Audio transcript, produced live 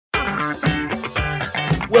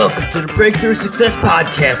Welcome to the Breakthrough Success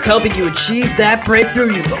Podcast, helping you achieve that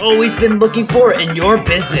breakthrough you've always been looking for in your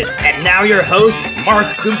business. And now your host, Mark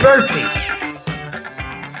Guberti.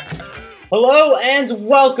 Hello and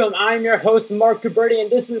welcome. I'm your host, Mark Guberti, and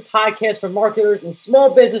this is a podcast for marketers and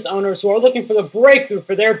small business owners who are looking for the breakthrough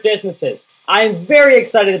for their businesses. I am very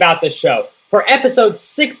excited about this show. For episode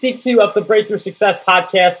 62 of the Breakthrough Success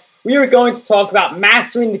Podcast, we are going to talk about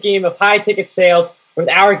mastering the game of high-ticket sales with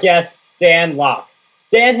our guest, Dan Locke.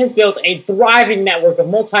 Dan has built a thriving network of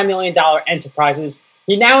multi-million-dollar enterprises.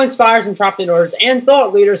 He now inspires entrepreneurs and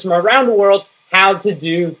thought leaders from around the world how to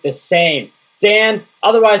do the same. Dan,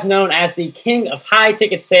 otherwise known as the king of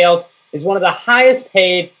high-ticket sales, is one of the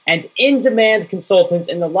highest-paid and in-demand consultants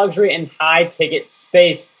in the luxury and high-ticket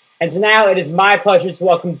space. And now it is my pleasure to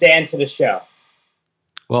welcome Dan to the show.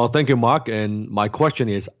 Well, thank you, Mark. And my question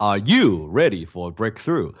is, are you ready for a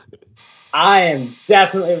breakthrough? I am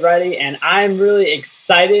definitely ready, and I'm really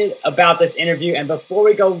excited about this interview. And before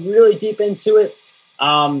we go really deep into it,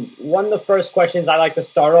 one of the first questions I like to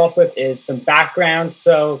start off with is some background.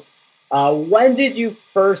 So when did you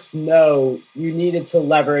first know you needed to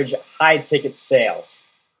leverage high-ticket sales?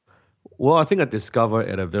 Well, I think I discovered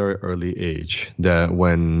at a very early age that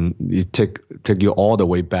when you take you all the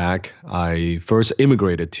way back, I first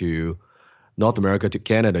immigrated to North America, to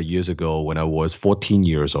Canada years ago when I was 14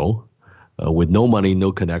 years old. With no money,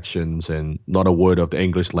 no connections, and not a word of the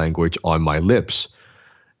English language on my lips.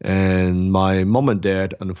 And my mom and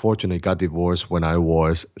dad, unfortunately, got divorced when I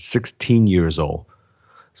was 16 years old.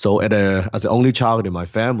 So as the only child in my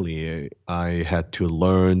family, I had to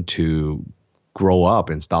learn to grow up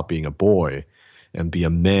and stop being a boy and be a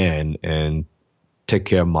man and take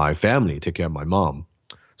care of my family, take care of my mom.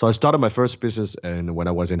 So I started my first business when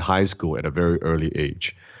I was in high school at a very early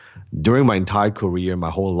age. During my entire career, my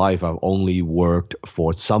whole life, I've only worked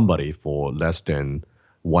for somebody for less than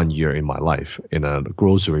 1 year in my life in a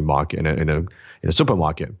grocery market, in a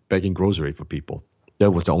supermarket, bagging grocery for people.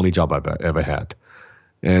 That was the only job I've ever had.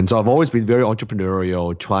 And so I've always been very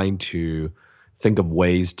entrepreneurial, trying to think of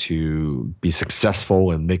ways to be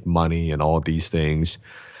successful and make money and all these things.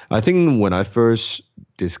 I think when I first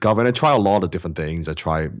discovered, I tried a lot of different things. I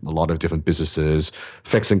tried a lot of different businesses,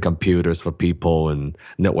 fixing computers for people and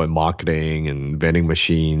network marketing and vending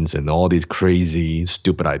machines and all these crazy,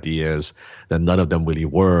 stupid ideas that none of them really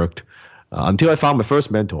worked until I found my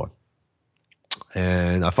first mentor.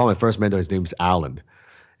 And I found my first mentor, his name is Alan.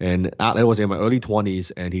 And I was in my early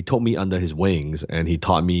 20s, and he took me under his wings, and he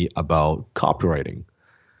taught me about copywriting.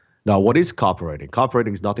 Now, what is copywriting?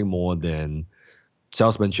 Copywriting is nothing more than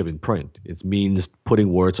salesmanship in print. It means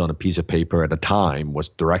putting words on a piece of paper. At the time was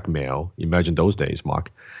direct mail. Imagine those days,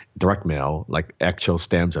 Mark. Direct mail, like actual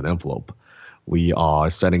stamps and envelope. We are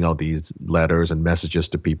sending out these letters and messages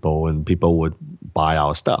to people, and people would buy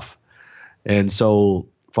our stuff. And so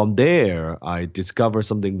from there, I discovered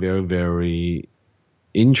something very, very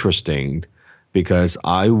interesting, because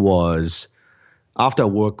after I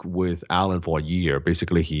worked with Alan for a year,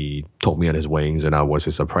 basically he took me on his wings and I was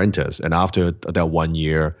his apprentice. And after that 1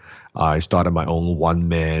 year, I started my own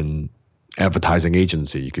one-man advertising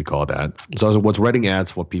agency, you could call that. So I was writing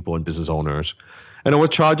ads for people and business owners. And I was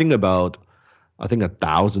charging about, I think,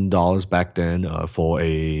 $1,000 back then for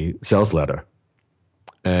a sales letter.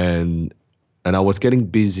 And I was getting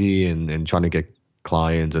busy and trying to get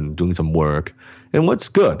clients and doing some work. And what's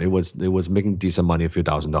good, it was making decent money, a few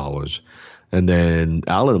 $1,000s. And then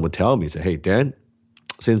Alan would tell me, say, hey, Dan,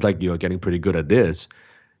 seems like you're getting pretty good at this.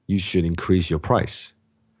 You should increase your price.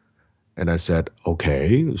 And I said,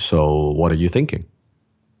 okay, so what are you thinking?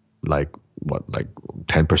 Like what, like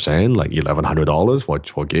 10%, like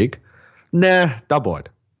 $1,100 for a gig? Nah, double it.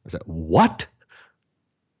 I said, what?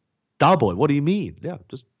 Double it? What do you mean? Yeah,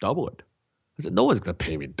 just double it. I said, no one's going to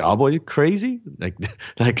pay me double. Are you crazy? Like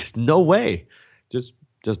no way. Just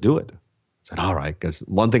do it. I said, all right, because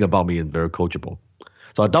one thing about me is very coachable.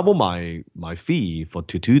 So I doubled my fee to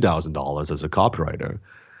 $2,000 as a copywriter.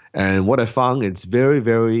 And what I found, it's very,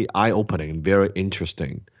 very eye-opening, very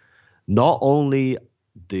interesting. Not only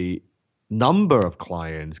the number of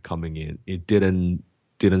clients coming in, it didn't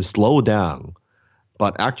slow down,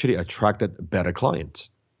 but actually attracted better clients.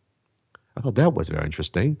 I thought that was very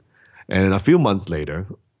interesting. And a few months later,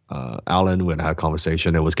 Alan, when I had a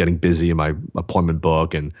conversation, I was getting busy in my appointment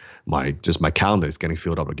book, and my calendar is getting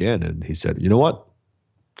filled up again. And he said, you know what?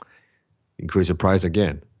 Increase your price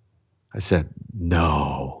again. I said,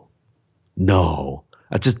 no.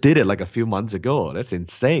 I just did it like a few months ago. That's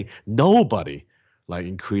insane. Nobody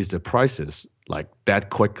increased the prices like that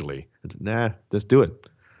quickly. I said, nah, just do it.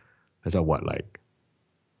 I said, what,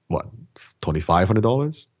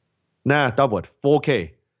 $2,500? Nah, double it,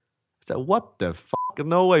 $4K. I said, what the fuck?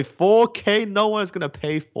 No way, 4K? No one's gonna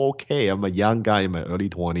pay 4K. I'm a young guy in my early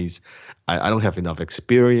 20s. I don't have enough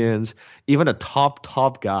experience. Even the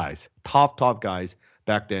top guys, top guys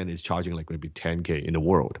back then is charging like maybe 10K in the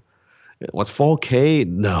world. What's 4K?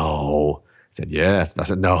 No. I said, yes. I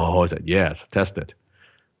said, no. I said, yes. Test it.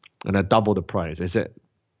 And I doubled the price. He said,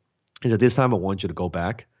 this time I want you to go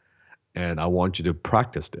back and I want you to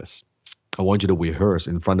practice this. I want you to rehearse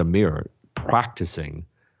in front of the mirror, practicing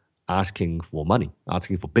asking for money,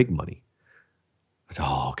 asking for big money. I said,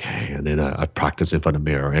 oh, okay. And then I practiced in front of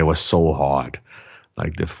the mirror. It was so hard.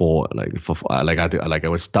 Like I was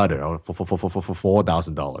stutter for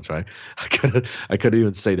 $4,000, right? I couldn't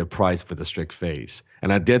even say the price with a straight face,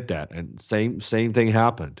 and I did that, and same thing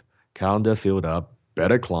happened. Calendar filled up,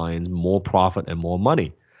 better clients, more profit, and more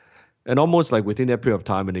money, and almost like within that period of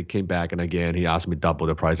time, and it came back, and again he asked me double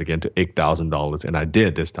the price again to $8,000, and I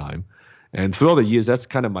did this time, and throughout the years, that's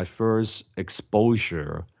kind of my first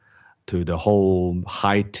exposure to the whole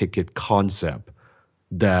high ticket concept.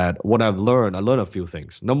 That what I learned a few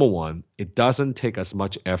things. Number one, it doesn't take as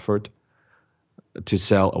much effort to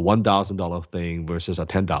sell a $1,000 thing versus a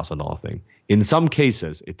 $10,000 thing. In some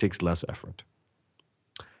cases, it takes less effort.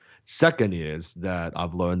 Second is that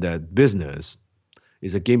I've learned that business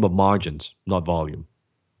is a game of margins, not volume.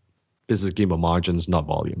 Business is a game of margins, not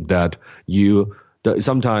volume.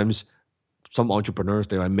 Sometimes some entrepreneurs,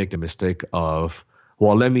 they might make the mistake of,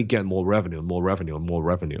 well, let me get more revenue.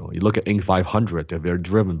 You look at Inc. 500, they're very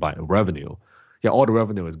driven by revenue. Yeah, all the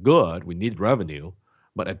revenue is good. We need revenue.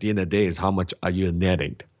 But at the end of the day, is how much are you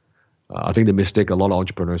netting? I think the mistake a lot of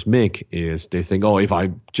entrepreneurs make is they think, oh, if I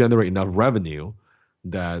generate enough revenue,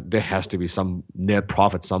 that there has to be some net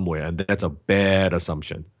profit somewhere. And that's a bad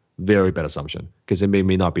assumption, very bad assumption, because it may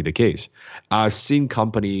not be the case. I've seen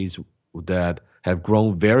companies that have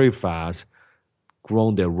grown very fast,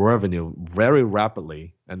 grown their revenue very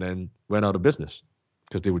rapidly, and then went out of business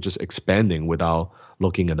because they were just expanding without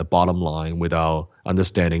looking at the bottom line, without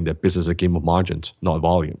understanding that business is a game of margins, not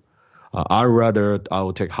volume. I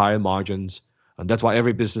will take higher margins, and that's why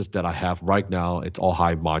every business that I have right now, it's all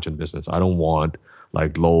high margin business. I don't want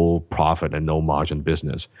like low profit and no margin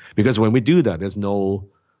business, because when we do that, there's no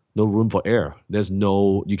room for error.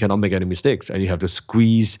 You cannot make any mistakes, and you have to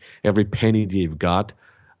squeeze every penny that you've got.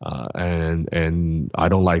 And I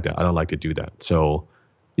don't like that. I don't like to do that. So,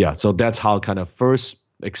 yeah. So that's how kind of first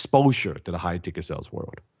exposure to the high ticket sales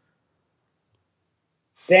world.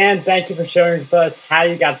 Dan, thank you for sharing with us how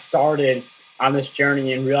you got started on this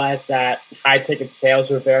journey and realized that high ticket sales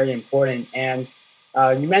were very important. And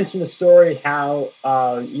you mentioned the story how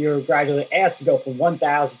you were gradually asked to go from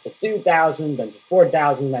 1,000 to 2,000, then to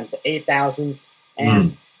 4,000, then to 8,000,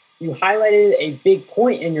 and you highlighted a big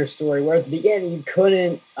point in your story where at the beginning you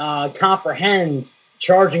couldn't comprehend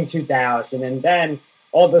charging 2,000, and then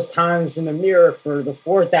all those times in the mirror for the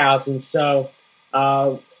 4,000. So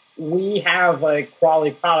we have like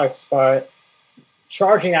quality products, but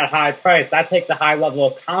charging that high price, that takes a high level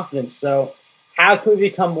of confidence. So how can we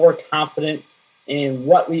become more confident in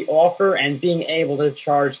what we offer and being able to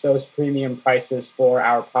charge those premium prices for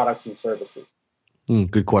our products and services?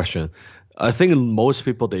 Good question. I think most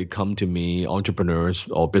people, they come to me, entrepreneurs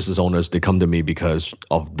or business owners, they come to me because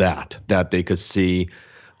of that they could see,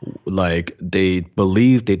 like, they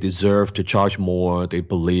believe they deserve to charge more. They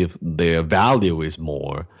believe their value is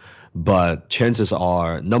more. But chances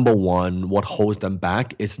are, number one, what holds them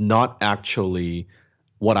back is not actually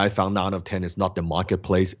what I found 9 out of 10 is not the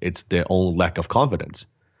marketplace. It's their own lack of confidence.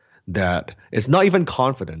 That it's not even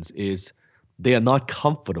confidence, is they are not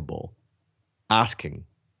comfortable asking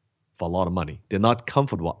for a lot of money. They're not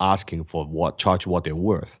comfortable asking for what they're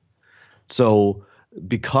worth. So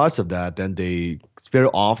because of that, then they very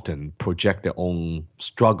often project their own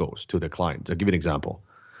struggles to their clients. I'll give you an example.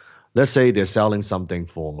 Let's say they're selling something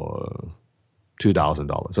for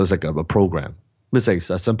 $2,000. So it's like a program. Let's say it's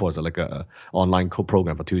as simple as like a online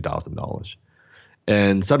program for $2,000.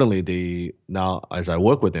 And suddenly now as I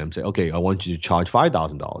work with them, say, okay, I want you to charge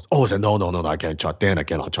 $5,000. Oh, I said, no, I can't charge. Dan, I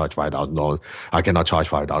cannot charge $5,000. I cannot charge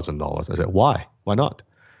 $5,000. I said, why? Why not?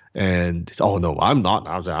 And he said, oh no, I'm not.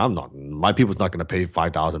 I said, I'm not. My people's not going to pay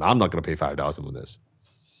 $5,000. I'm not going to pay $5,000 for this.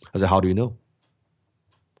 I said, how do you know?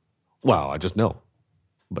 Well, I just know.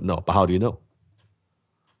 But how do you know?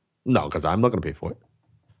 No, because I'm not going to pay for it.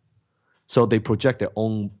 So they project their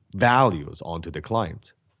own values onto the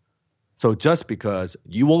clients. So just because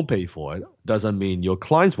you won't pay for it doesn't mean your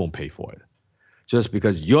clients won't pay for it. Just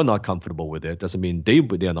because you're not comfortable with it doesn't mean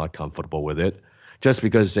they're not comfortable with it. Just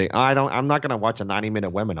because they say, I'm not going to watch a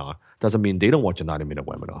 90-minute webinar doesn't mean they don't watch a 90-minute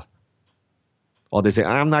webinar. Or they say,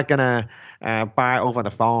 I'm not going to buy over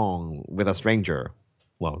the phone with a stranger.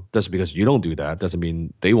 Well, just because you don't do that doesn't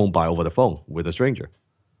mean they won't buy over the phone with a stranger.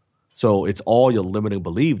 So it's all your limiting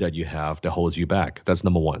belief that you have that holds you back. That's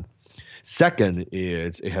number one. Second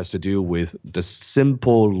is it has to do with the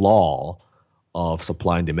simple law of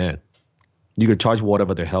supply and demand. You can charge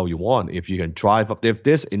whatever the hell you want if you can drive up. If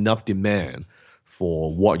there's enough demand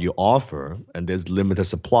for what you offer and there's limited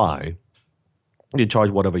supply, you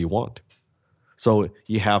charge whatever you want. So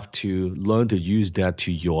you have to learn to use that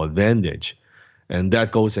to your advantage. And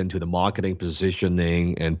that goes into the marketing,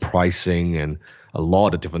 positioning, and pricing, and a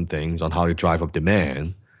lot of different things on how to drive up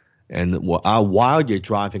demand. And while you're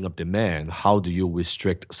driving up demand, how do you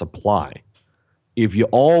restrict supply? If you're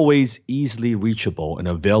always easily reachable and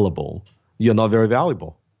available, you're not very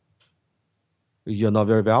valuable. You're not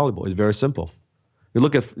very valuable. It's very simple. You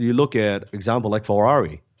look at example like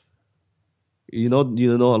Ferrari. You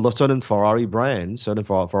know a certain Ferrari brands, certain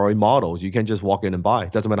Ferrari models, you can just walk in and buy.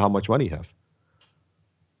 It doesn't matter how much money you have.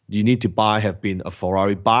 You need to have been a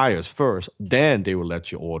Ferrari buyers first, then they will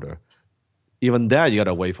let you order. Even that, you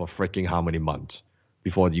gotta wait for freaking how many months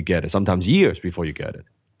before you get it. Sometimes years before you get it.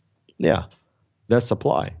 Yeah, that's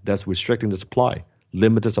supply. That's restricting the supply,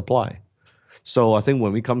 limited supply. So I think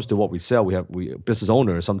when it comes to what we sell, we business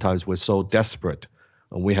owners, sometimes we're so desperate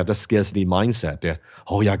and we have the scarcity mindset that,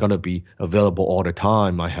 oh yeah, I'm gonna be available all the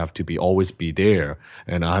time. I have to always be there,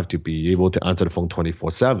 and I have to be able to answer the phone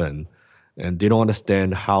 24/7. And they don't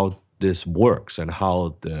understand how this works and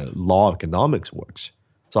how the law of economics works.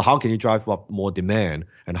 So how can you drive up more demand,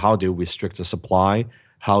 and how do you restrict the supply?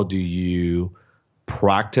 How do you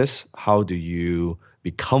practice? How do you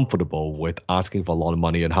be comfortable with asking for a lot of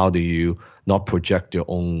money, and how do you not project your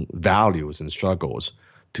own values and struggles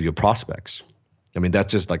to your prospects? I mean,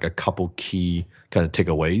 that's just like a couple key kind of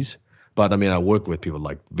takeaways. But I mean, I work with people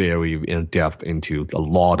like very in depth into a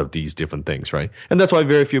lot of these different things, right? And that's why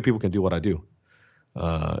very few people can do what I do.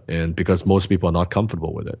 And because most people are not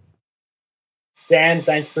comfortable with it. Dan,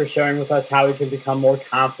 thank you for sharing with us how we can become more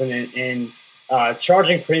confident in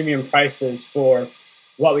charging premium prices for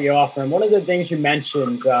what we offer. And one of the things you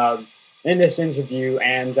mentioned in this interview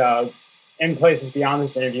and in places beyond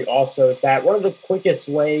this interview also is that one of the quickest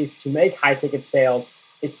ways to make high-ticket sales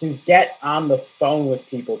is to get on the phone with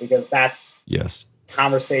people, because that's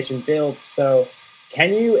conversation builds. So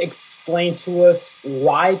can you explain to us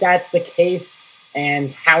why that's the case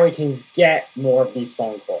and how we can get more of these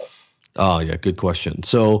phone calls? Oh, yeah, good question.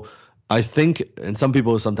 So I think, and some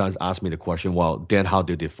people sometimes ask me the question, well, Dan, how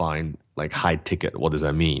do you define like high ticket? What does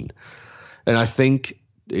that mean? And I think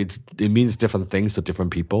it means different things to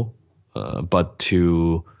different people, but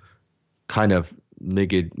to kind of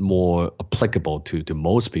make it more applicable to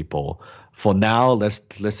most people. For now, let's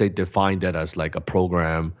say define that as like a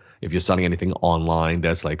program. If you're selling anything online,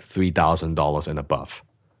 that's like $3,000 and above.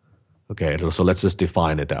 Okay, so let's just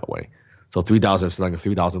define it that way. So 3,000 is like a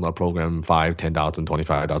 $3,000 program, $5,000, $10,000,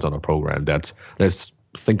 $25,000 program. Let's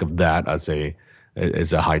think of that as a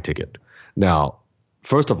high ticket. Now,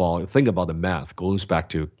 first of all, think about the math. Goes back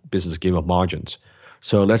to business game of margins.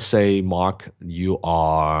 So let's say, Mark,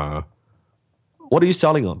 what are you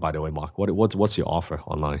selling on, by the way, Mark? What's your offer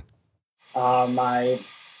online? My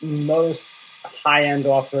most high-end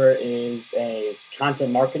offer is a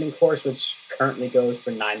content marketing course, which currently goes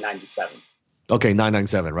for $997. Okay,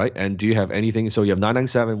 $997, right? And do you have anything? So you have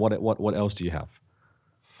 $997. What else do you have?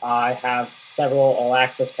 I have several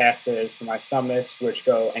all-access passes for my summits, which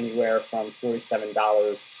go anywhere from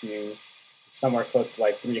 $47 to somewhere close to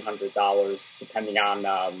like $300, depending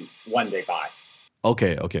on when they buy.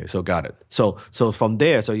 Okay, so got it. So from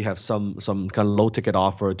there, so you have some kind of low ticket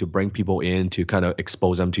offer to bring people in to kind of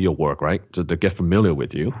expose them to your work, right? So to get familiar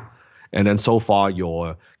with you. And then so far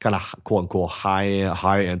your kind of quote unquote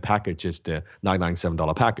higher end package is the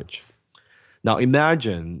 $997 package. Now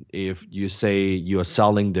imagine if you say you're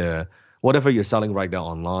selling whatever you're selling right now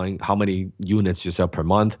online, how many units you sell per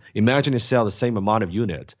month. Imagine you sell the same amount of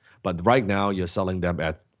units, but right now you're selling them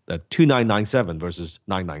at $2,997 versus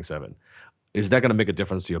 $997. Is that going to make a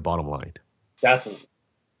difference to your bottom line? Definitely.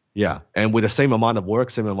 Yeah, and with the same amount of work,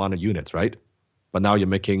 same amount of units, right? But now you're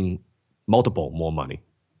making multiple more money.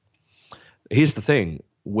 Here's the thing.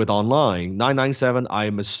 With online, $997,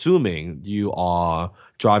 I'm assuming you are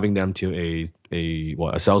driving them to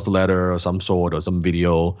a sales letter or some sort or some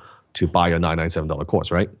video to buy your $997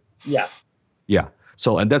 course, right? Yes. Yeah.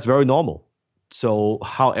 So, and that's very normal. So,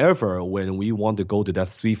 however, when we want to go to that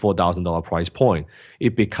 $3,000-$4,000 price point,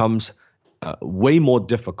 it becomes way more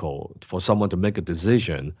difficult for someone to make a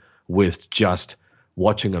decision with just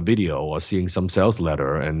watching a video or seeing some sales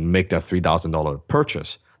letter and make that $3,000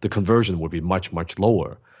 purchase. the conversion would be much, much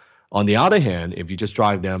lower. On the other hand, if you just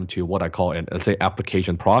drive them to what I call an, let's say,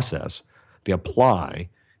 application process, they apply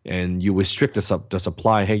and you restrict the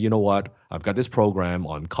supply. Hey, you know what? I've got this program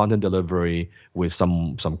on content delivery with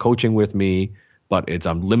some coaching with me, but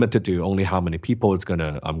I'm limited to only how many people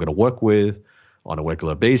I'm gonna work with on a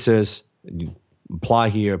regular basis. And you apply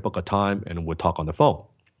here, book a time, and we'll talk on the phone.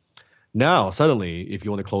 Now, suddenly, if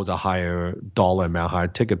you want to close a higher dollar amount, higher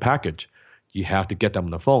ticket package, you have to get them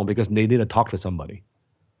on the phone because they need to talk to somebody.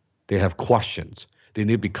 They have questions. They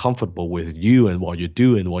need to be comfortable with you and what you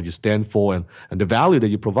do and what you stand for and the value that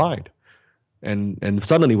you provide. And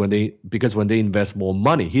suddenly when they invest more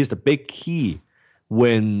money, here's the big key.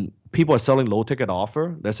 When people are selling low ticket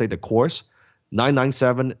offer, let's say the course,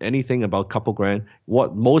 997, anything about a couple grand,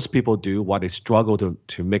 what most people do, why they struggle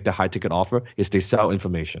to make the high ticket offer is they sell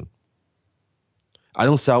information. I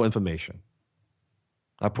don't sell information.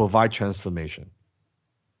 I provide transformation.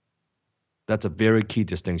 That's a very key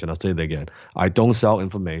distinction. I'll say that again. I don't sell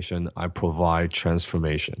information. I provide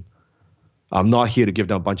transformation. I'm not here to give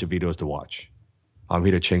them a bunch of videos to watch. I'm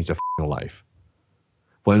here to change their life.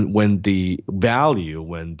 When the value,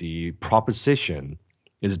 when the proposition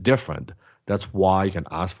is different, that's why you can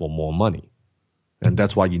ask for more money. And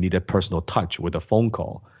that's why you need a personal touch with a phone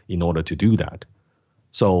call in order to do that.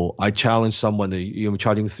 So I challenge someone, you're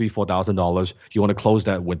charging $3,000, $4,000. You want to close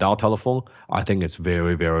that without telephone? I think it's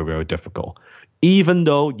very, very, very difficult. Even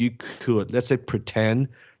though you could, let's say, pretend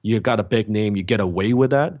you got a big name, you get away with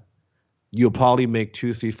that, you'll probably make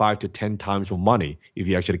 2, 3, 5 to 10 times more money if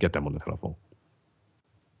you actually get them on the telephone.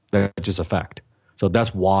 That's just a fact. So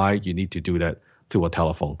that's why you need to do that through a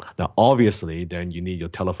telephone. Now, obviously, then you need your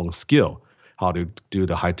telephone skill, how to do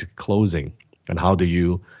the high ticket closing. And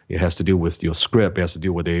it has to do with your script, it has to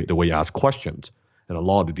do with the way you ask questions and a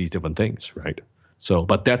lot of these different things, right? So,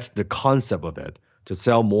 but that's the concept of it. To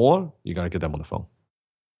sell more, you got to get them on the phone.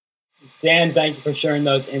 Dan, thank you for sharing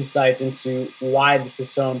those insights into why this is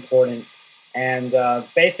so important and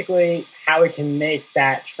basically how we can make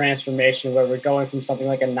that transformation where we're going from something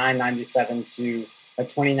like a $997 to a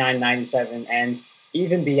 $29.97 and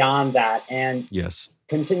even beyond that, and yes,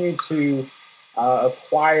 continue to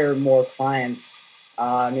acquire more clients.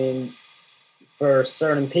 I mean, for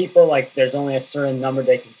certain people, like there's only a certain number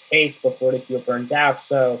they can take before they feel burnt out.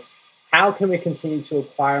 So how can we continue to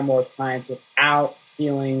acquire more clients without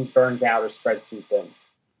feeling burned out or spread too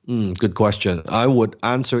thin? Good question. I would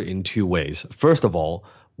answer in two ways. First of all,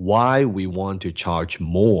 why we want to charge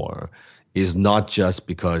more is not just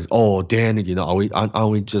because, oh, Dan, are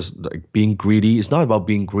we just like being greedy? It's not about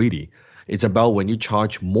being greedy. It's about when you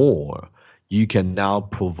charge more, you can now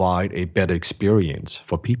provide a better experience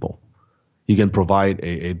for people. You can provide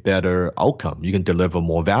a better outcome. You can deliver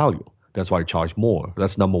more value. That's why I charge more.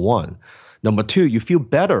 That's number one. Number two, you feel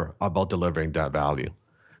better about delivering that value.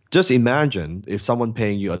 Just imagine if someone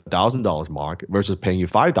paying you $1,000 mark versus paying you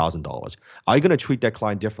 $5,000. Are you going to treat that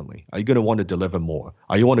client differently? Are you going to want to deliver more?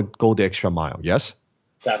 Are you want to go the extra mile? Yes?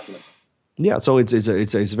 Definitely. Yeah, so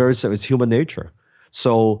it's human nature.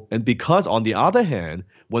 So, and because on the other hand,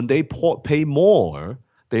 when they pay more,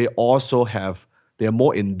 they're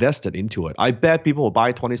more invested into it. I bet people who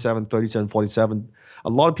buy 27, 37, 47, a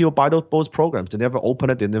lot of people buy those programs. They never open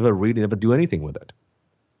it, they never read, they never do anything with it.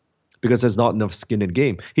 Because there's not enough skin in the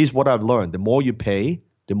game. Here's what I've learned. The more you pay,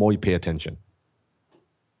 the more you pay attention.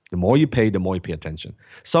 The more you pay, the more you pay attention.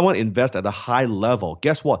 Someone invests at a high level,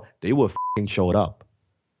 guess what? They will show it up.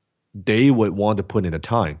 They would want to put in the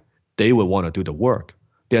time. They would want to do the work.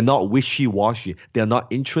 They're not wishy-washy. They're not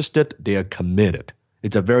interested. They are committed.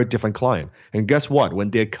 It's a very different client. And guess what? When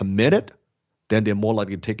they're committed, then they're more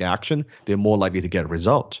likely to take action. They're more likely to get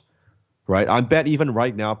results, right? I bet even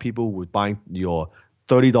right now, people would buy your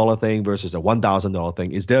 $30 thing versus a $1,000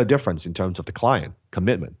 thing. Is there a difference in terms of the client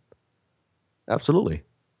commitment? Absolutely.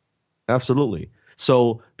 Absolutely.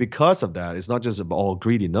 So because of that, it's not just about all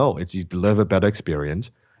greedy. No, it's you deliver better experience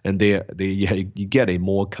and you get a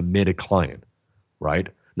more committed client, right?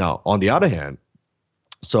 Now, on the other hand,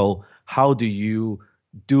 so how do you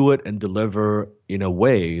do it and deliver in a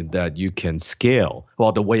way that you can scale?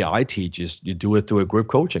 Well, the way I teach is you do it through a group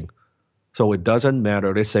coaching. So it doesn't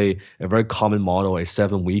matter. Let's say a very common model, a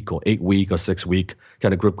 7-week or 8-week or 6-week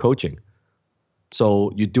kind of group coaching.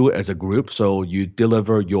 So you do it as a group. So you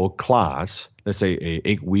deliver your class, let's say a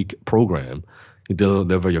 8-week program, you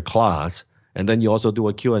deliver your class, and then you also do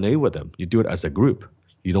a Q&A with them. You do it as a group.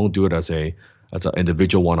 You don't do it as an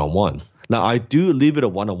individual one-on-one. Now, I do leave it a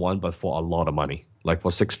one-on-one, but for a lot of money, like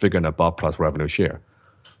for 6-figure and above plus revenue share.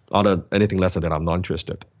 Anything less than that, I'm not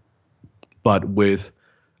interested. But with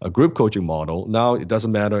a group coaching model, now it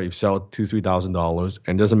doesn't matter if you sell $2,000, $3,000,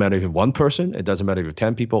 and it doesn't matter if you're one person, it doesn't matter if you're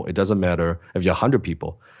 10 people, it doesn't matter if you're 100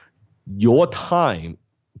 people. Your time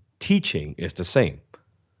teaching is the same.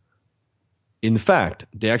 In fact,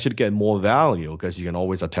 they actually get more value because you can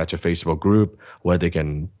always attach a Facebook group where they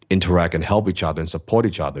can interact and help each other and support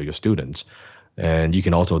each other, your students. And you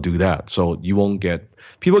can also do that. So you won't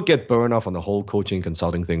people get burned off on the whole coaching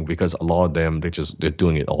consulting thing because a lot of them, they're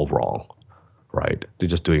doing it all wrong, right? They're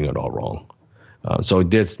just doing it all wrong. So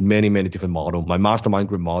there's many, many different models. My mastermind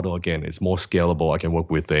group model, again, is more scalable. I can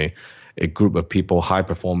work with a group of people, high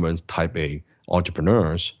performance type A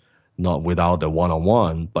entrepreneurs, not without the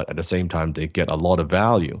one-on-one, but at the same time, they get a lot of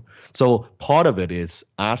value. So part of it is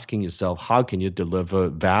asking yourself, how can you deliver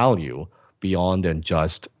value beyond than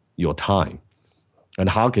just your time? And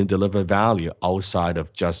how can you deliver value outside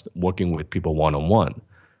of just working with people one-on-one?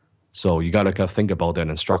 So you got to kind of think about that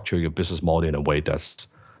and structure your business model in a way that's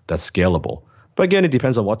scalable. But again, it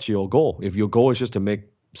depends on what's your goal. If your goal is just to make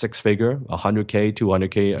six-figure, 100K,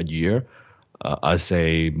 200K a year, as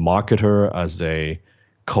a marketer, as a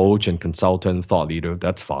coach and consultant, thought leader,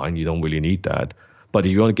 that's fine. You don't really need that. But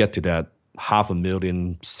if you want to get to that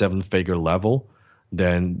 $500,000, seven-figure level,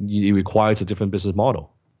 then it requires a different business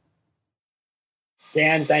model.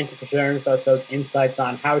 Dan, thank you for sharing with us those insights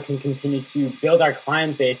on how we can continue to build our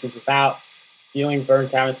client bases without feeling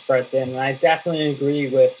burnt out and spread thin. And I definitely agree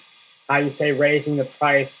with how you say raising the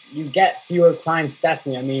price. You get fewer clients,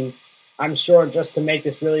 definitely. I mean, I'm sure just to make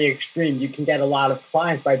this really extreme, you can get a lot of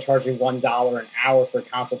clients by charging $1 an hour for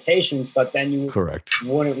consultations, but then you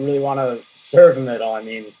wouldn't really want to serve them at all. I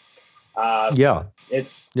mean, and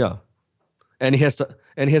it has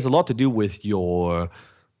a lot to do with your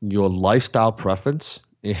lifestyle preference.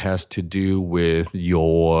 It has to do with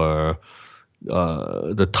your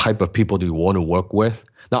the type of people that you want to work with.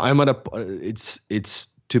 Now, it's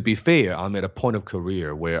to be fair, I'm at a point of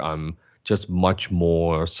career where I'm just much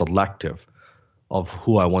more selective of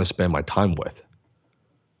who I want to spend my time with.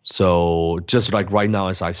 So just like right now,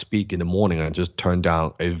 as I speak in the morning, I just turned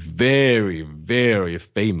down a very, very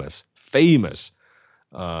famous,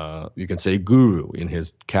 you can say guru in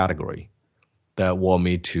his category that want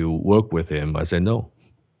me to work with him. I said no.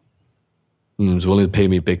 He's willing to pay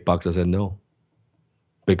me big bucks. I said no.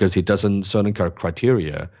 Because he doesn't, certain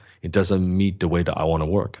criteria, it doesn't meet the way that I want to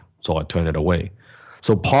work. So I turn it away.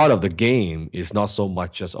 So part of the game is not so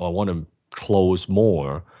much just, I want to close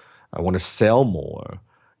more, I want to sell more.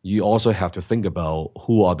 You also have to think about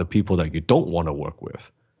who are the people that you don't want to work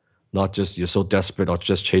with. Not just you're so desperate or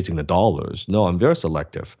just chasing the dollars. No, I'm very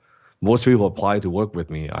selective. Most people apply to work with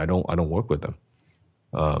me. I don't work with them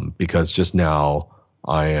because just now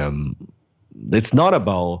it's not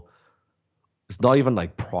even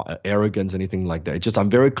like arrogance, anything like that. It's just I'm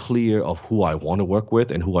very clear of who I want to work with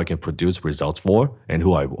and who I can produce results for and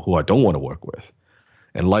who I don't want to work with.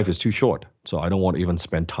 And life is too short, so I don't want to even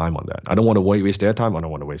spend time on that. I don't want to waste their time. I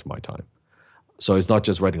don't want to waste my time. So it's not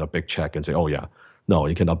just writing a big check and say, oh yeah, no,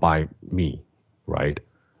 you cannot buy me, right?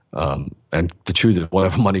 And the truth is,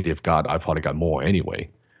 whatever money they've got, I probably got more anyway.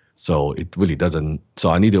 So it really doesn't. So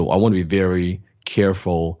I want to be very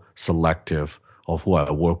careful, selective of who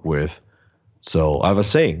I work with. So I have a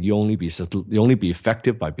saying: you only be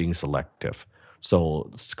effective by being selective.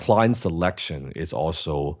 So client selection is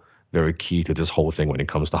also very key to this whole thing when it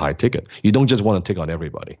comes to high ticket. You don't just want to take on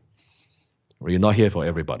everybody. You're not here for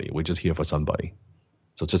everybody. We're just here for somebody.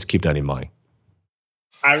 So just keep that in mind.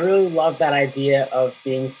 I really love that idea of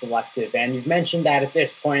being selective. And you've mentioned that at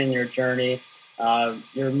this point in your journey,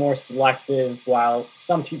 you're more selective, while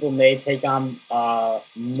some people may take on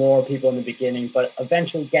more people in the beginning, but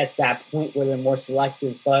eventually gets that point where they're more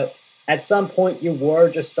selective. But at some point, you were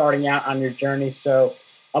just starting out on your journey. So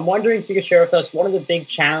I'm wondering if you could share with us one of the big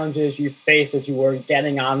challenges you faced as you were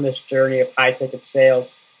getting on this journey of high-ticket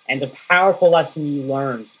sales and the powerful lesson you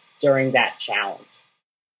learned during that challenge.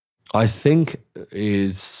 I think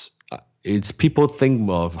it's people think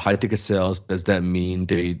of high ticket sales. Does that mean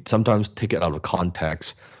they sometimes take it out of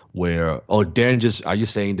context? Where Dan, are you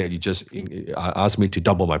saying that you just asked me to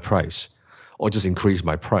double my price, or just increase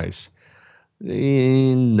my price?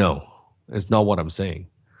 No, it's not what I'm saying.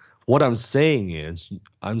 What I'm saying is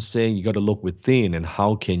you got to look within and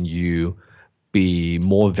how can you be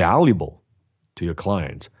more valuable to your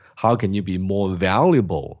clients? How can you be more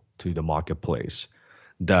valuable to the marketplace?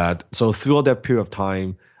 So throughout that period of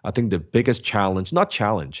time, I think the biggest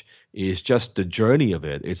challenge is just the journey of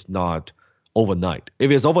it. It's not overnight.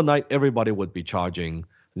 If it's overnight, everybody would be charging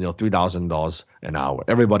 $3,000 an hour.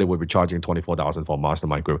 Everybody would be charging $24,000 for a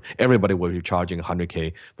mastermind group. Everybody would be charging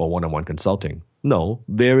 $100K for one-on-one consulting. No,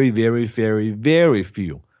 very, very, very, very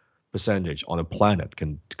few percentage on the planet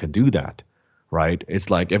can do that, right? It's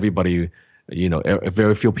like everybody,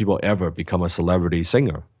 very few people ever become a celebrity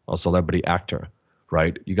singer or celebrity actor,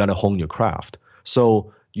 right? You got to hone your craft.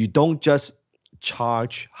 So you don't just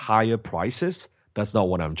charge higher prices. That's not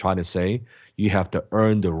what I'm trying to say. You have to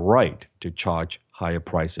earn the right to charge higher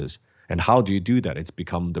prices. And how do you do that? It's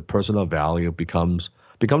become the personal value, become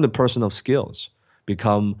the personal skills.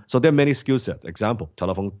 So there are many skill sets. Example,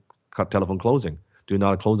 telephone closing. Do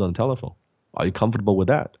not close on the telephone. Are you comfortable with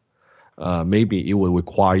that? Maybe it will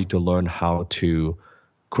require you to learn how to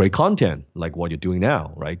create content like what you're doing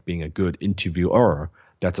now, right? Being a good interviewer.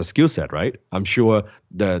 That's a skill set, right? I'm sure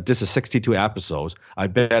this is 62 episodes. I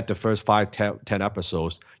bet the first 10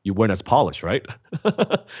 episodes, you weren't as polished, right?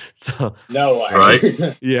 So No way.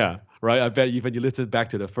 Right. yeah, right. I bet even you listen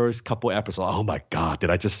back to the first couple episodes, oh my God,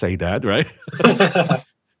 did I just say that, right?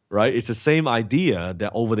 Right? It's the same idea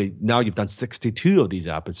that now you've done 62 of these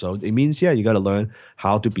episodes. It means, yeah, you got to learn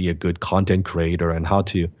how to be a good content creator and how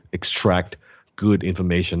to extract good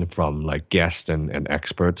information from like guests and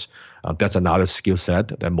experts. That's another skill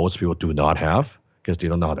set that most people do not have because they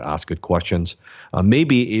don't know how to ask good questions.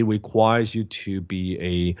 Maybe it requires you to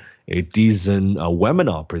be a decent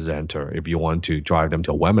webinar presenter if you want to drive them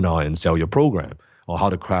to a webinar and sell your program, or how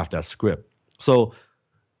to craft that script. So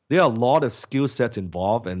there are a lot of skill sets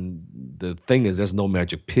involved, and the thing is, there's no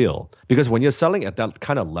magic pill, because when you're selling at that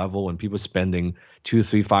kind of level and people spending $2,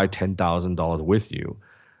 $3, $5, $10,000 with you,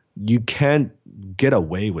 you can't get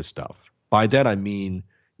away with stuff. By that I mean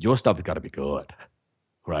your stuff has got to be good,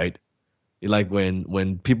 right? Like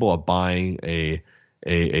when people are buying a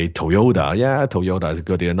Toyota, yeah, Toyota is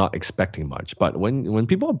good. They're not expecting much. But when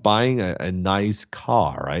people are buying a nice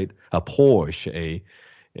car, right, a Porsche,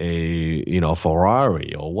 a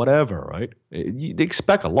Ferrari or whatever, right? They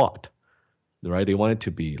expect a lot, right? They want it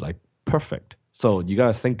to be like perfect. So you got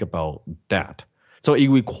to think about that. So it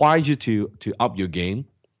requires you to up your game,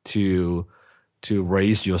 to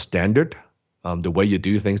raise your standard, the way you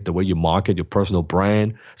do things, the way you market your personal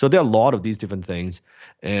brand. So there are a lot of these different things,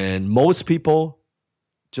 and most people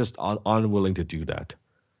just are unwilling to do that,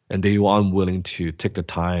 and they are unwilling to take the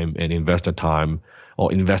time and invest the time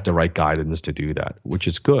or invest the right guidance to do that, which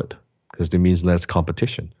is good because it means less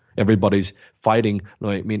competition. Everybody's fighting.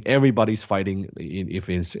 I mean, everybody's fighting if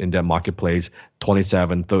it's in that marketplace,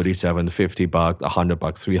 27, 37, $50,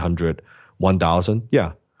 $100, 300, 1,000.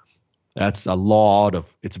 Yeah, that's a lot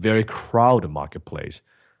of. It's a very crowded marketplace.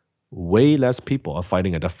 Way less people are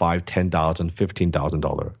fighting at the $5,000, $10,000,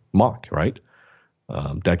 $15,000 mark, right?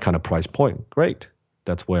 That kind of price point. Great,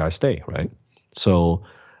 that's where I stay, right? So.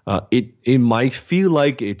 It might feel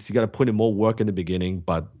like you got to put in more work in the beginning,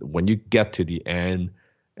 but when you get to the end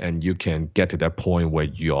and you can get to that point where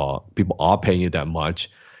people are paying you that much,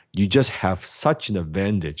 you just have such an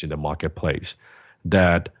advantage in the marketplace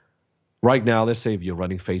that right now, let's say if you're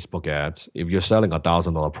running Facebook ads, if you're selling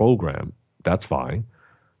 $1,000 program, that's fine.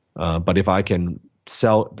 But if I can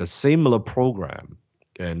sell the similar program,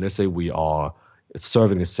 and let's say we are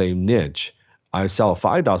serving the same niche, I sell a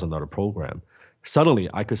 $5,000 program. Suddenly,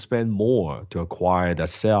 I could spend more to acquire that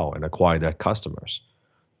sale and acquire that customers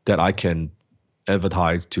that I can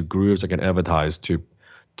advertise to groups. I can advertise to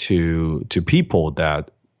people that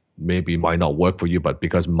maybe might not work for you, but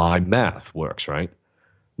because my math works, right?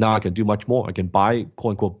 Now I can do much more. I can buy,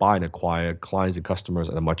 quote unquote, buy and acquire clients and customers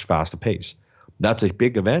at a much faster pace. That's a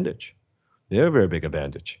big advantage. Very, very big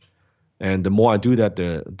advantage. And the more I do that,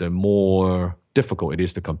 the more difficult it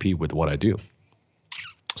is to compete with what I do.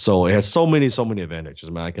 So it has so many advantages.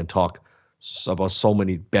 I mean, I can talk about so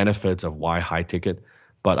many benefits of why high ticket,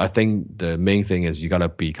 but I think the main thing is you got to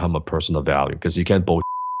become a person of value, because you can't bullshit.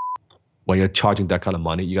 When you're charging that kind of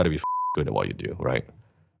money, you got to be good at what you do, right?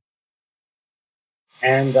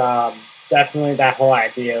 And definitely that whole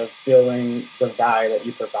idea of building the value that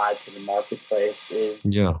you provide to the marketplace is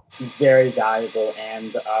very valuable.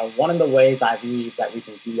 And one of the ways I believe that we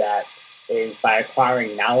can do that is by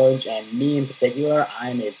acquiring knowledge. And me in particular,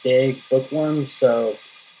 I'm a big bookworm. So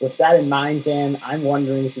with that in mind, Dan, I'm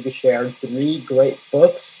wondering if you could share 3 great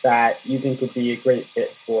books that you think would be a great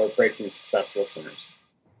fit for Breakthrough Success listeners.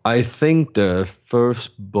 I think the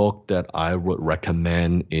first book that I would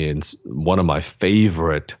recommend is one of my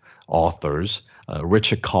favorite authors,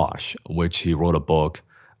 Richard Koch, which he wrote a book.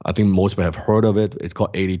 I think most people have heard of it. It's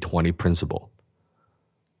called 80-20 Principle.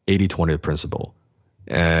 80-20 Principle.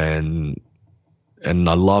 And I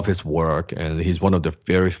love his work, and he's one of the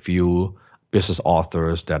very few business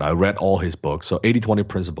authors that I read all his books. So 80-20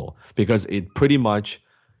 Principle, because it pretty much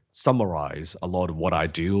summarizes a lot of what I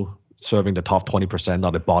do, serving the top 20%,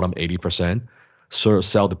 not the bottom 80%.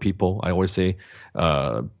 Sell to people. I always say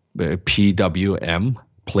PWM,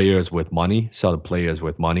 players with money, sell to players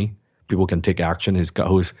with money. People can take action.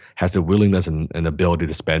 Who has the willingness and ability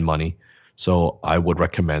to spend money. So I would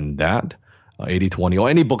recommend that. 80/20 or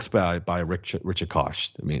any books by Richard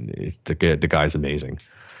Koch. I mean, the guy's amazing.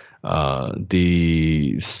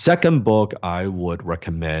 The second book I would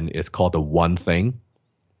recommend is called The One Thing.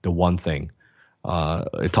 The One Thing.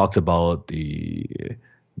 It talks about the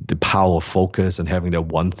power of focus and having that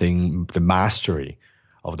one thing, the mastery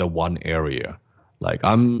of the one area. Like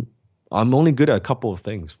I'm only good at a couple of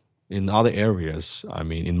things. In other areas, I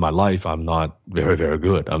mean, in my life, I'm not very, very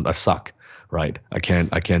good. I suck, right? I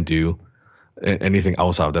can't do anything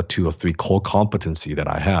outside of that 2 or 3 core competency that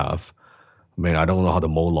I have. I mean, I don't know how to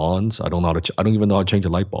mow lawns. I don't even know how to change a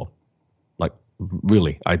light bulb. Like,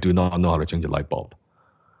 really, I do not know how to change a light bulb.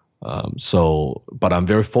 But I'm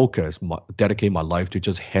very focused, dedicate my life to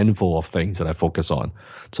just a handful of things that I focus on.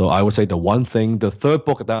 So I would say the one thing, the third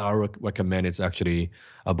book that I recommend is actually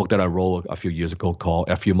a book that I wrote a few years ago called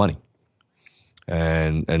FU Money.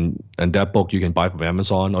 And that book you can buy from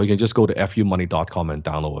Amazon, or you can just go to fumoney.com and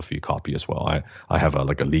download a free copy as well. I have a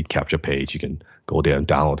lead capture page. You can go there and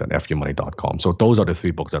download at fumoney.com. So those are the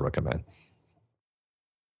 3 books I recommend.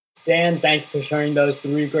 Dan, thank you for sharing those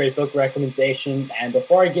 3 great book recommendations. And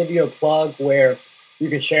before I give you a plug where you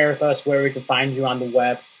can share with us where we can find you on the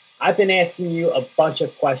web, I've been asking you a bunch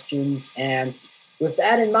of questions. And with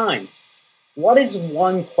that in mind, what is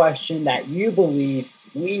one question that you believe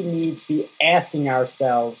we need to be asking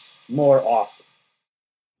ourselves more often?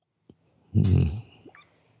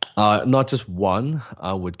 Not just one,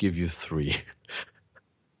 I would give you 3.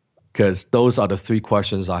 Because those are the 3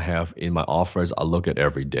 questions I have in my offers I look at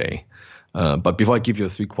every day. But before I give you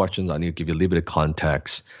 3 questions, I need to give you a little bit of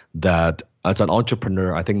context that as an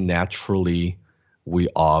entrepreneur, I think naturally we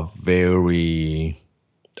are very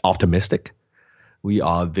optimistic. We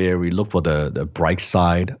are look for the bright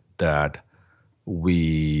side, that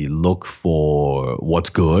we look for what's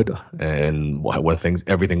good and when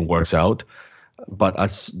everything works out. But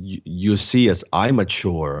as you see, as I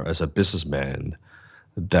mature as a businessman,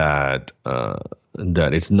 that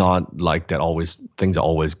it's not like that. Always things are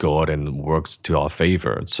always good and works to our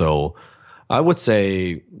favor. So I would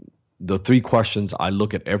say the 3 questions I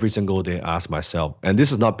look at every single day, ask myself, and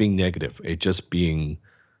this is not being negative. It's just being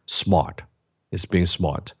smart. It's being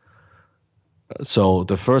smart. So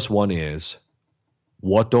the first one is,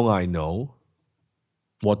 what don't I know?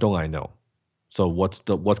 What don't I know? So what's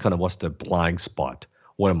the blind spot?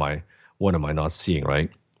 What am I not seeing, right?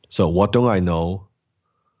 So what don't I know?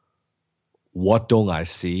 What don't I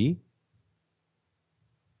see?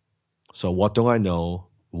 So what don't I know?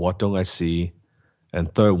 What don't I see?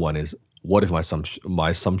 And third one is, what if my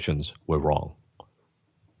assumptions were wrong?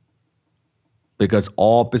 Because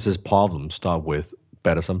all business problems start with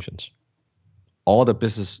bad assumptions. All the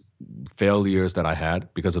business failures that I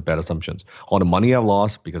had because of bad assumptions. All the money I've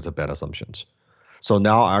lost because of bad assumptions. So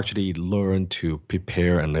now I actually learn to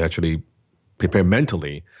prepare and actually prepare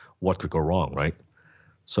mentally what could go wrong, right?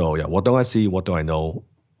 So yeah, what don't I see? What do I know?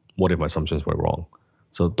 What if my assumptions were wrong?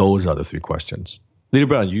 So those are the 3 questions. A little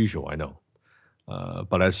bit unusual, I know.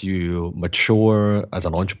 But as you mature as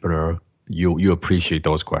an entrepreneur, you appreciate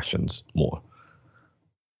those questions more.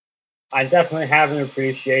 I definitely have an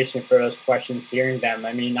appreciation for those questions, hearing them.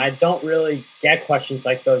 I mean, I don't really get questions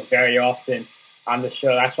like those very often on the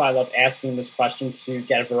show. That's why I love asking this question, to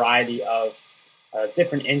get a variety of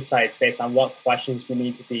different insights based on what questions we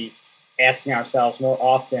need to be asking ourselves more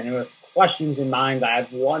often. And with questions in mind, I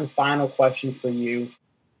have one final question for you.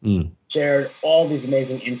 Shared all these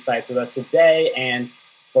amazing insights with us today. And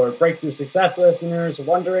for Breakthrough Success listeners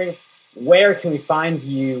wondering, where can we find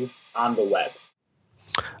you on the web?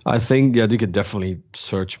 I think, yeah, you could definitely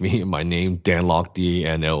search me, my name, Dan Lok,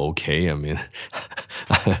 DANLOK. I mean,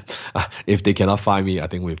 if they cannot find me, I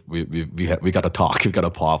think we got to talk. We've got a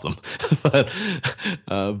problem.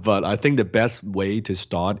 But I think the best way to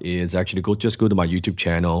start is actually go to my YouTube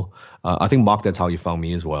channel. I think, Mark, that's how you found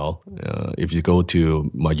me as well. If you go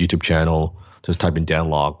to my YouTube channel, just type in Dan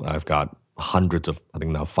Lok. I've got hundreds of, I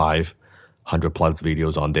think now 500 plus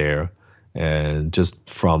videos on there, and just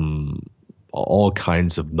from all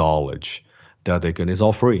kinds of knowledge that they can. It's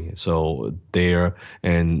all free. So there,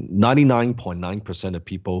 and 99.9% of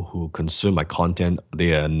people who consume my content,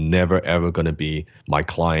 they are never ever going to be my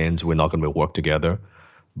clients. We're not going to work together.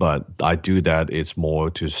 But I do that. It's more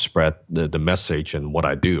to spread the message and what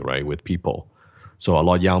I do, right, with people. So a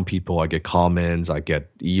lot of young people, I get comments, I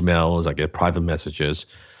get emails, I get private messages.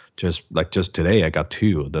 Just today, I got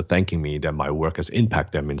 2 that thanking me that my work has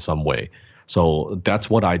impacted them in some way. So that's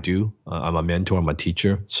what I do. I'm a mentor, I'm a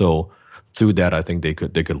teacher. So through that, I think they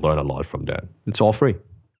could learn a lot from that. It's all free.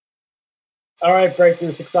 All right,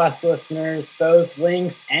 Breakthrough Success listeners, those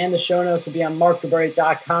links and the show notes will be on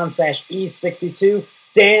markguberti.com/E62.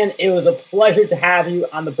 Dan, it was a pleasure to have you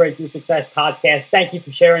on the Breakthrough Success podcast. Thank you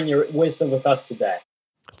for sharing your wisdom with us today.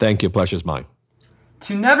 Thank you. Pleasure's mine.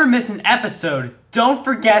 To never miss an episode, don't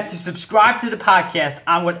forget to subscribe to the podcast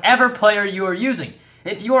on whatever player you are using.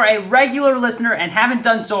 If you are a regular listener and haven't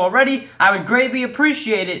done so already, I would greatly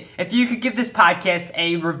appreciate it if you could give this podcast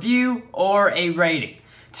a review or a rating.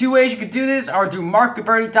 Two ways you could do this are through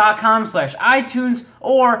markguberti.com/iTunes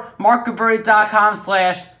or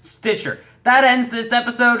markguberti.com/Stitcher. That ends this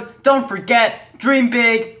episode. Don't forget, dream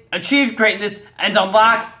big, achieve greatness, and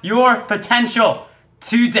unlock your potential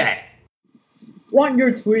today. Want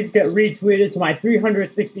your tweets get retweeted to my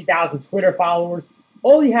 360,000 Twitter followers?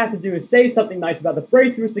 All you have to do is say something nice about the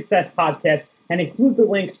Breakthrough Success podcast and include the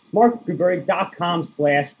link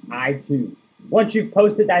markguberti.com/iTunes. Once you've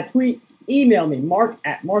posted that tweet, email me,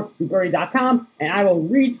 mark@markguberti.com, and I will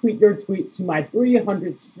retweet your tweet to my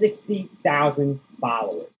 360,000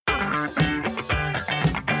 followers.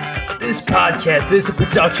 This podcast is a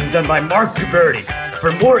production done by Mark Guberti.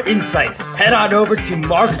 For more insights, head on over to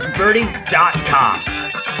markguberti.com.